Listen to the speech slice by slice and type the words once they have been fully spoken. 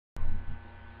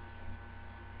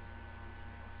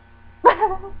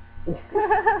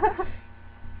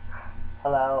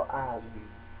Hello,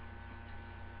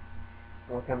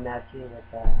 we're coming at you with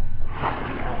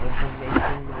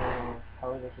information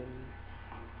television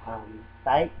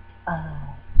site.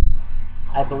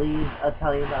 I believe I'll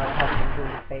tell you about how I'm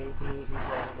doing the phase meeting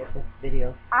to get this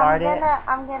video started.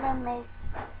 I'm gonna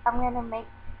make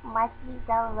Mikey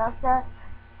Della Rosa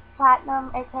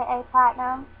Platinum, aka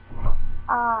Platinum,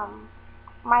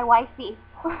 my wifey.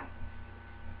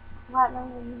 Platinum,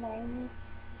 will you marry me?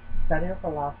 Serio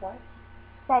Palabra?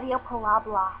 Serio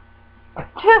Palabra.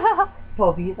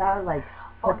 Povida, like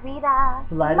Povida.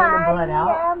 blood in and blood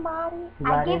out? Maria.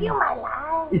 Blood I give in. you my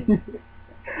life.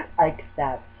 I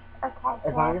accept. Okay.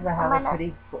 As long as I have a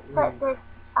pretty put this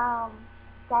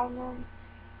diamond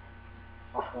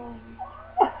fucking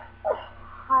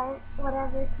heart,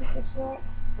 whatever piece of shit.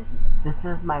 This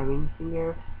is my ring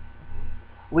finger.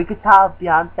 We could tell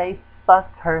Beyonce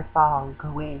fucked her song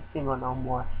because we ain't single no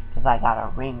more because I got a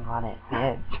ring on it,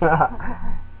 bitch.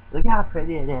 Look how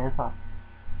pretty it is.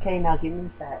 Okay, now give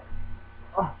me that.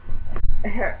 Oh,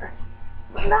 here.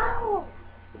 No!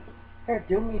 Here,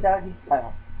 do me doggy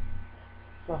style.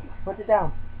 So, put it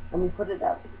down. Let me put it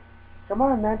down. Come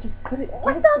on, man, just put it.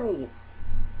 Give it to me.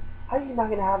 How are you not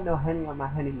gonna have no honey on my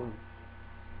honeymoon?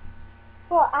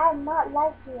 Well, I'm not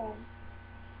lesbian.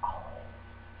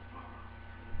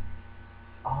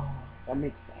 Oh, that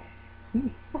makes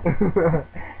sense.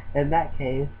 In that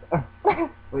case,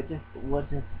 we'll just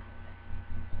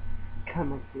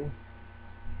come up here.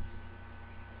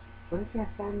 What if your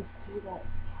friends see that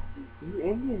you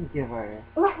Indian giver?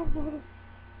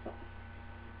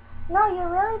 No, you're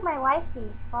really my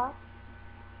wifey, huh?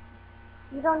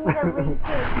 You don't need a ring to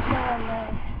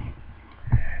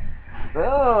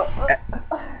kill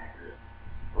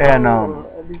And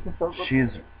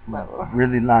she's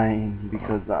really lying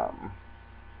because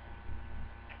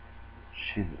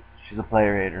she's a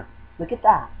player hater. Look at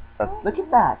that. Look at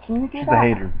that. Can you do that? She's a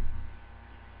hater.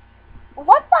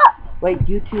 What's up? Wait,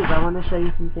 YouTube, I want to show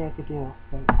you something I could do.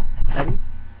 Wait, ready?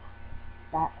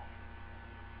 That.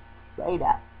 Say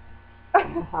that.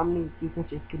 How many of you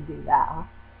bitches can do that, huh?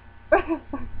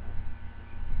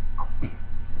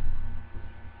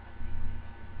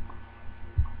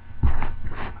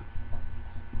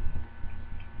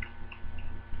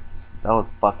 That was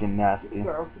fucking nasty.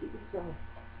 Girl,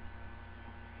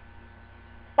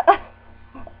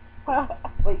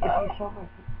 wait, if you show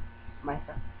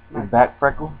my back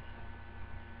freckle?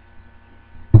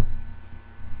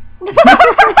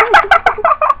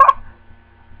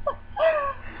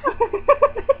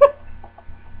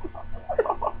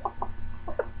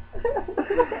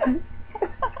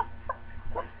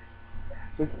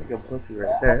 Looks like a pussy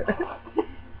right there.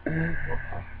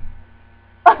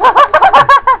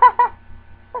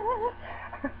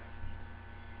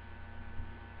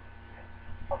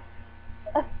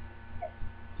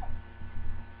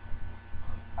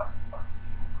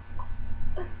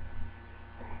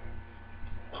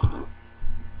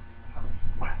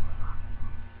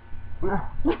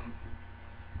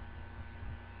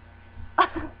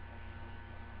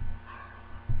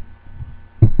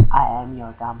 I am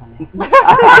your dominant. You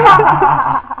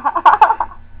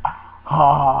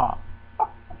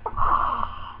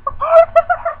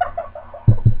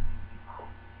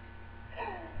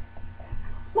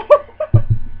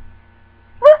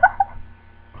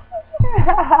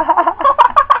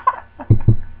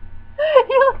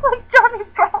look like Johnny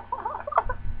Bravo.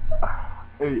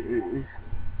 Hey.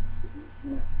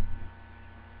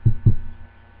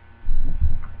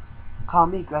 Call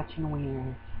me Gretchen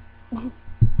Weird.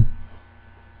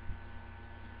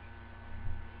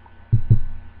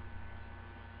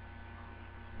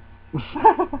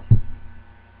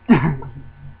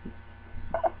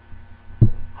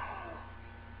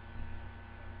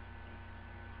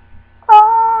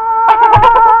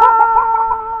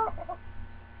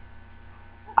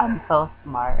 I'm so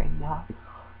smart right now.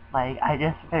 Like, I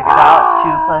just figured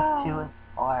out 2 + 2 is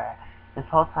 4. This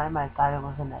whole time I thought it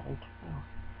was another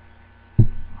 2.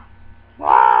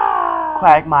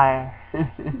 Quagmire.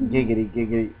 Giggity,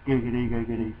 giggity. Giggity,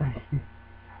 giggity.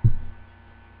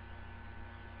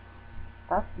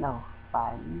 That's no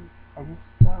fun. I just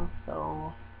feel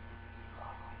so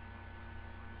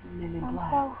Men in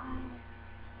Black. So high.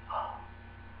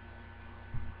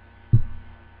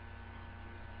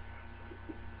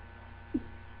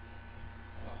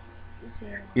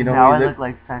 You know, now I look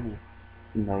like Sonny.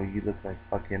 No, you look like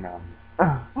fucking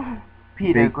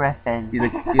Peter Griffin. You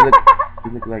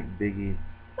look like Biggie.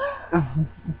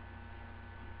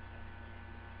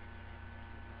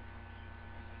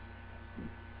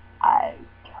 I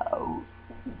told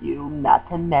you not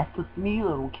to mess with me,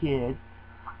 little kid.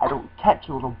 I don't touch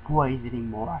little boys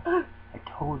anymore. I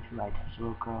told you I touch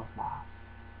little girls now.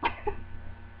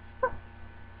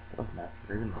 Those masters,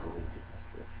 they're gonna believe you.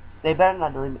 They better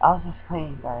not delete me. I was just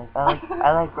playing, guys.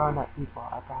 I like grown up people,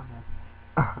 I promise.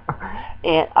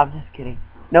 And I'm just kidding.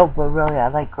 No, but really, I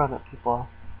like grown up people.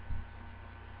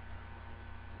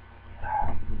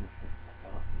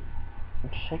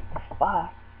 Shake the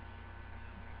spot.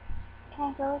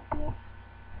 Can I go with you?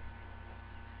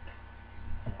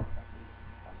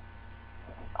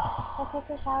 Can I take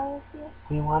a shower with you?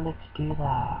 We wanted to do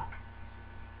that.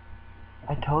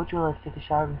 I told you let's take a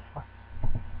shower before.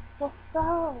 Let's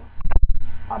go.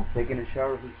 I'm taking a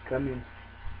shower. Who's coming?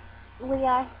 We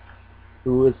are.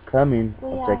 Who is coming? We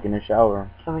I'm are. taking a shower.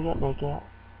 Can we get naked?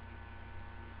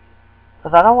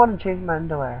 Because I don't want to change my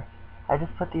underwear. I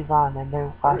just put these on and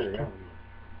they're washed.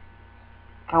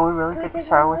 Can we really Can we take a take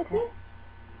shower one with with you?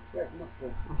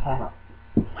 Okay.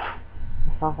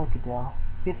 That sounds like a deal.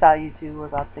 Peace out, you two. We're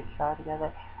about to take a shower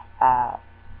together at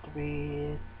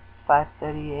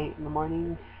 5:38 in the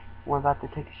morning. We're about to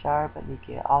take a shower, but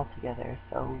naked all together.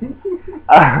 So,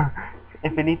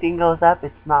 if anything goes up,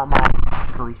 it's not mine.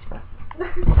 Felicia.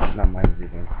 Not mine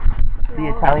either.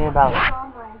 The Italian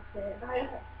Bella.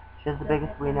 It's She's the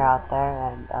biggest wiener out there,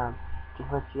 and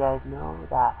just let you guys know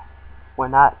that we're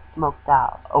not smoked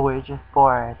out. We're just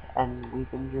bored, and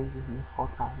we've been drinking this whole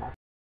time.